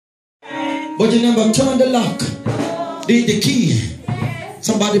but you never turn the lock, the key.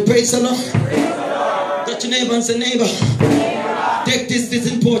 Somebody praise the Lord. Touch your neighbor and say, neighbor, take this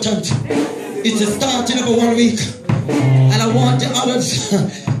is important. It's the starting of a 1 week, and I want the others to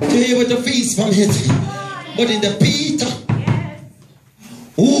be able to feast from it. But in the Peter,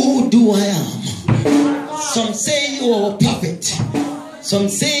 who do I am? Some say you are a prophet, some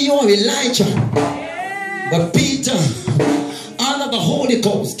say you are Elijah, but Peter, under the Holy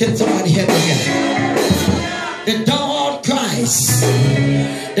Ghost, can somebody help me here? The Lord Christ,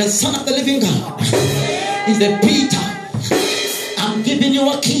 the Son of the living God, is the Peter. I'm giving you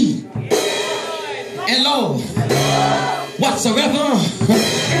a key. Hello, whatsoever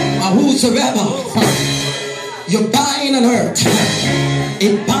or whosoever you bind on earth,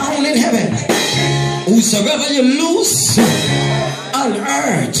 it bound in heaven. Whosoever you loose on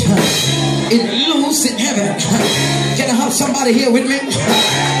earth, it loose in heaven. Can I have somebody here with me?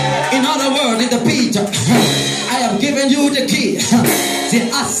 In other words, in the Peter, I have given you the key,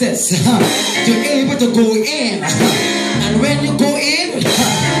 the access to be able to go in. And when you go in,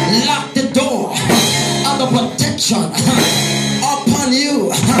 lock the door of the protection upon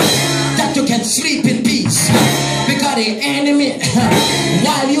you, that you can sleep in peace. Because the enemy,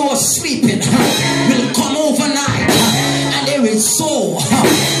 while you are sleeping, will come overnight and they will sow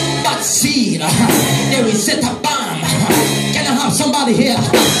that seed. They will set a bomb. Can I have somebody here?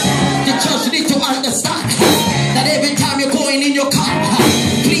 The church need to understand that every time you're going in your car,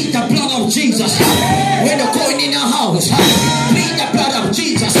 plead the blood of Jesus. When you're going in your house, plead the blood of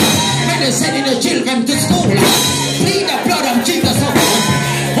Jesus. When you're sending your children to school, plead the blood of Jesus.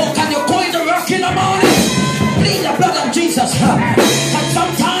 Or can you go into work in the morning? Plead the blood of Jesus. But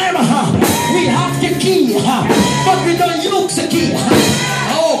sometimes we have the key, but we don't use the key.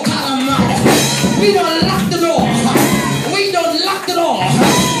 Oh, God Almighty, we don't lock the door. We don't lock the door.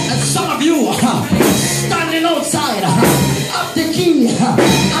 And some of you standing outside of the key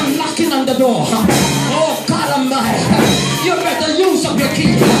and knocking on the door. Oh, God Almighty, you better use up your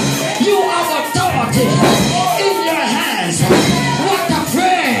key. You have authority in your hands. What a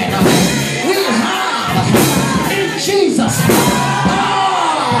friend we have in Jesus.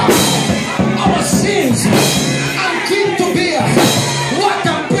 Our sins and came to bear. What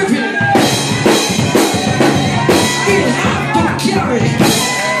a privilege we have to carry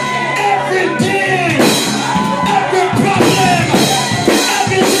everything, every problem,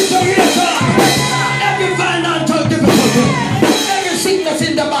 every situation, every financial difficulty, every sickness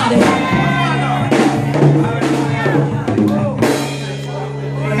in the body.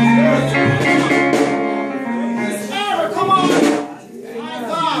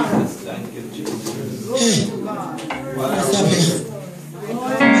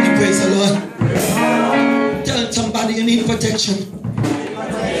 You need protection.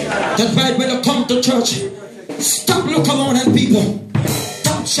 That's why when you come to church, stop looking around at people.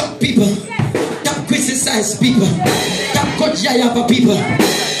 Don't shock people. Don't criticize people. Don't go jaya people.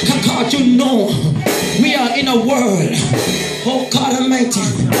 Because you know we are in a world, oh God Almighty,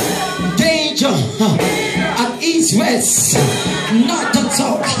 danger at east, west, north and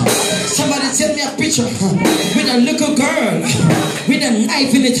south. Somebody sent me a picture with a little girl with a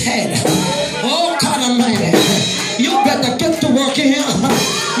knife in its head. Oh God Almighty, you better get to work in here.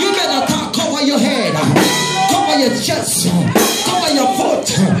 You better cover your head, cover your chest, cover your foot.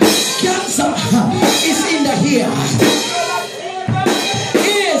 Cancer is in the here.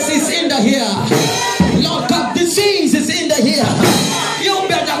 AIDS is in the here. Lord God, disease is in the here. You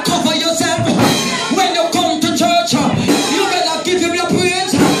better cover yourself. When you come to church, you better give him your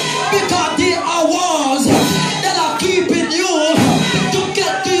praise. Because there are walls that are keeping you to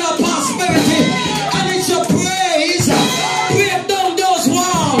get to your prosperity. And it's your praise. Break down those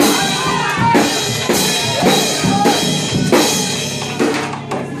walls.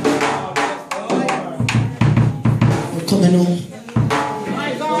 We're coming home.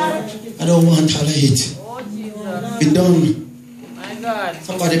 I don't want all of it. Be done.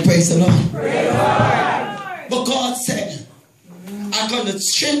 Somebody praise the Lord. But God said, I'm going to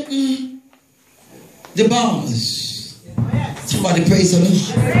strengthen the bars. Somebody praise the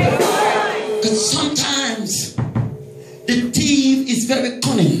Lord. Because sometimes the thief is very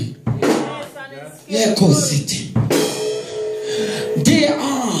cunning. Yeah, cause it. There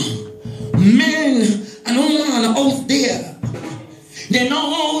are men and women out there. They know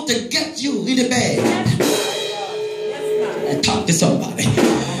how to get you in the bed. I talk to somebody.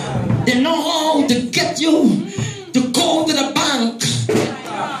 They know how to get you to go to the bank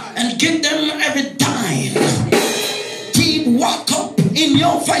and give them every dime. Thief walk up in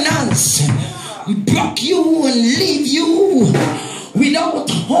your finance, block you and leave you without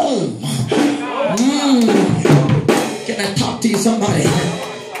home, somebody.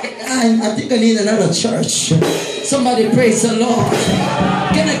 I think I need another church. Somebody praise the Lord.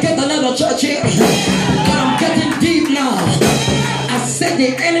 Can I get another church here? I'm getting deep now. I said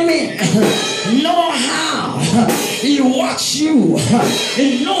the enemy know how he watch you.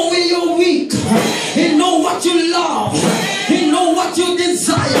 He know where you're weak. He know what you love. He know what you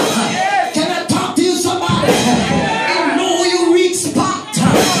desire. Can I talk to you, somebody? He know your weak spot.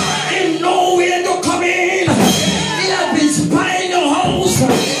 He know where to come in. He has been spying your house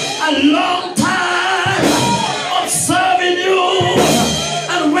a long time, observing you.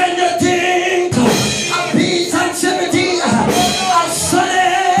 And when you think of peace and safety, of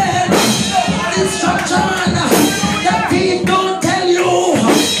sudden destruction, the thief don't tell you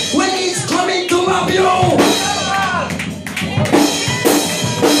when he's coming to rob you.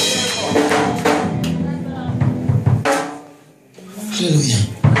 Hallelujah.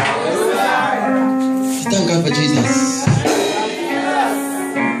 Thank God for Jesus.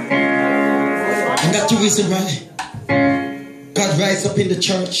 And that's the reason why God rise up in the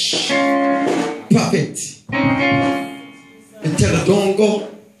church prophet and tell her, don't go.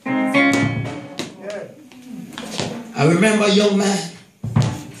 I remember a young man,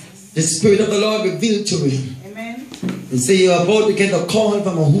 the Spirit of the Lord revealed to him. Amen. And say, you're about to get a call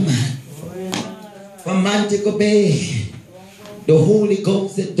from a woman from Montego Bay. The Holy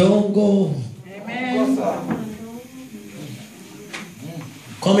Ghost said, don't go. Amen.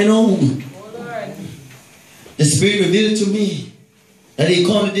 Coming home, the Spirit revealed to me that he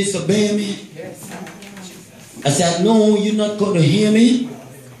called to disobey me. I said, no, you're not going to hear me.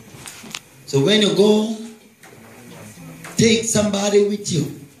 So when you go, take somebody with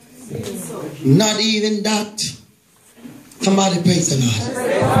you. Not even that. Somebody praise the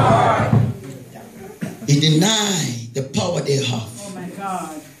Lord. He denied the power they have. Oh my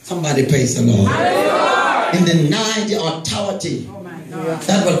God. Somebody praise the Lord. He denied the authority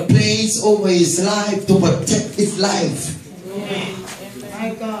that was placed over his life to protect his life.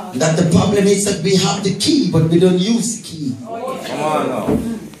 My God. That the problem is that we have the key, but we don't use the key. Come on now.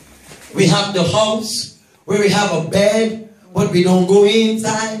 We have the house where we have a bed, but we don't go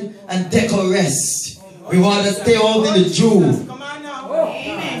inside and take a rest. We want to stay out in the dew,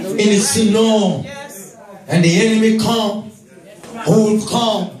 in the snow, and the enemy come, hold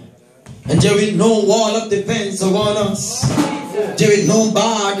come, and there is no wall of defense around us. There is no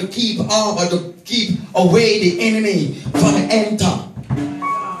bar to keep up or to keep away the enemy from enter.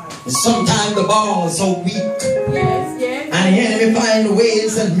 Sometimes the bar is so weak, and the enemy find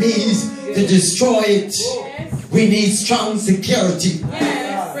ways and means to destroy it. We need strong security.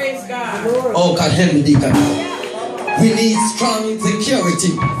 Yes, praise God. Oh God, help me, deacon. We need strong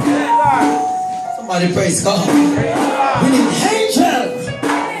security. Somebody praise God. We need angels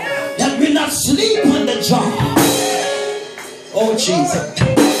that will not sleep on the job. Oh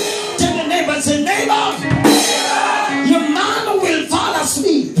Jesus.